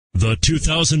The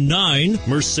 2009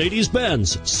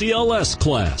 Mercedes-Benz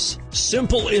CLS-Class.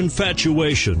 Simple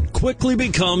infatuation quickly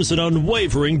becomes an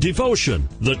unwavering devotion.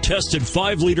 The tested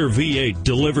 5-liter V8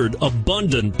 delivered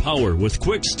abundant power with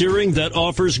quick steering that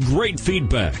offers great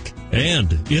feedback.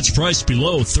 And it's priced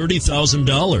below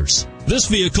 $30,000. This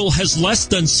vehicle has less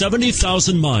than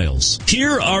 70,000 miles.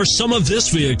 Here are some of this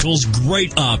vehicle's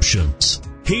great options: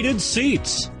 heated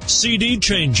seats, CD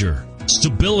changer,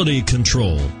 stability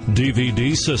control,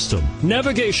 DVD system,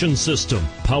 navigation system,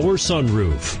 power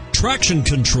sunroof, traction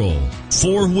control,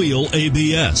 4-wheel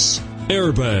ABS,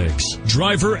 airbags,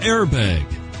 driver airbag.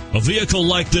 A vehicle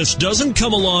like this doesn't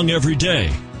come along every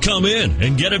day. Come in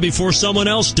and get it before someone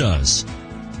else does.